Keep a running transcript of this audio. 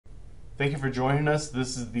Thank you for joining us.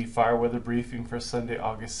 This is the fire weather briefing for Sunday,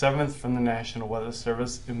 August 7th from the National Weather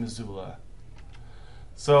Service in Missoula.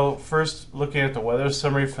 So first, looking at the weather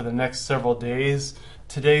summary for the next several days.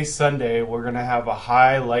 Today, Sunday, we're going to have a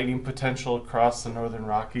high lightning potential across the Northern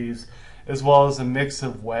Rockies, as well as a mix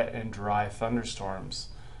of wet and dry thunderstorms.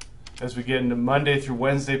 As we get into Monday through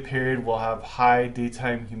Wednesday period, we'll have high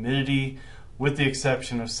daytime humidity, with the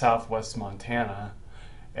exception of southwest Montana,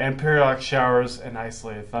 and periodic showers and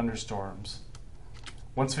isolated thunderstorms.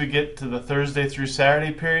 Once we get to the Thursday through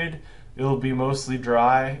Saturday period, it will be mostly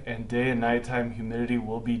dry, and day and nighttime humidity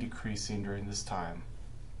will be decreasing during this time.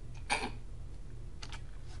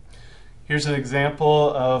 Here's an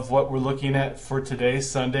example of what we're looking at for today,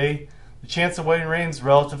 Sunday. The chance of wet and rain is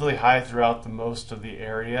relatively high throughout the most of the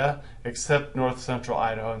area, except north central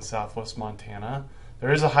Idaho and southwest Montana.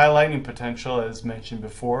 There is a high lightning potential, as mentioned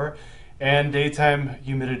before, and daytime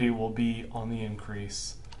humidity will be on the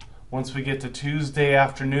increase. Once we get to Tuesday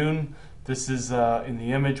afternoon, this is in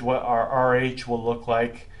the image what our RH will look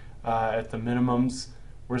like at the minimums.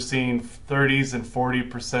 We're seeing 30s and 40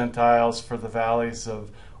 percentiles for the valleys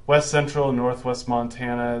of west central and northwest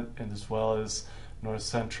Montana, and as well as north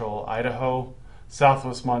central Idaho.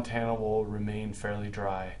 Southwest Montana will remain fairly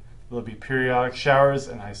dry. There'll be periodic showers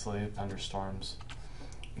and isolated thunderstorms.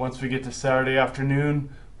 Once we get to Saturday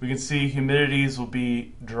afternoon, we can see humidities will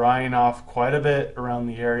be drying off quite a bit around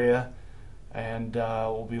the area, and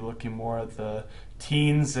we'll be looking more at the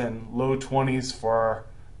teens and low 20s for our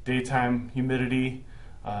daytime humidity,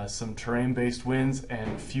 some terrain-based winds,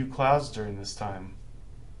 and a few clouds during this time.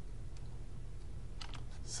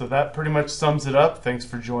 So that pretty much sums it up. Thanks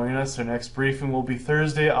for joining us. Our next briefing will be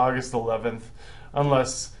Thursday, August 11th,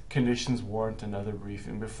 unless conditions warrant another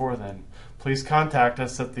briefing before then. Please contact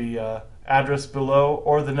us at the address below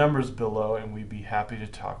or the numbers below, and we'd be happy to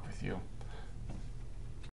talk with you.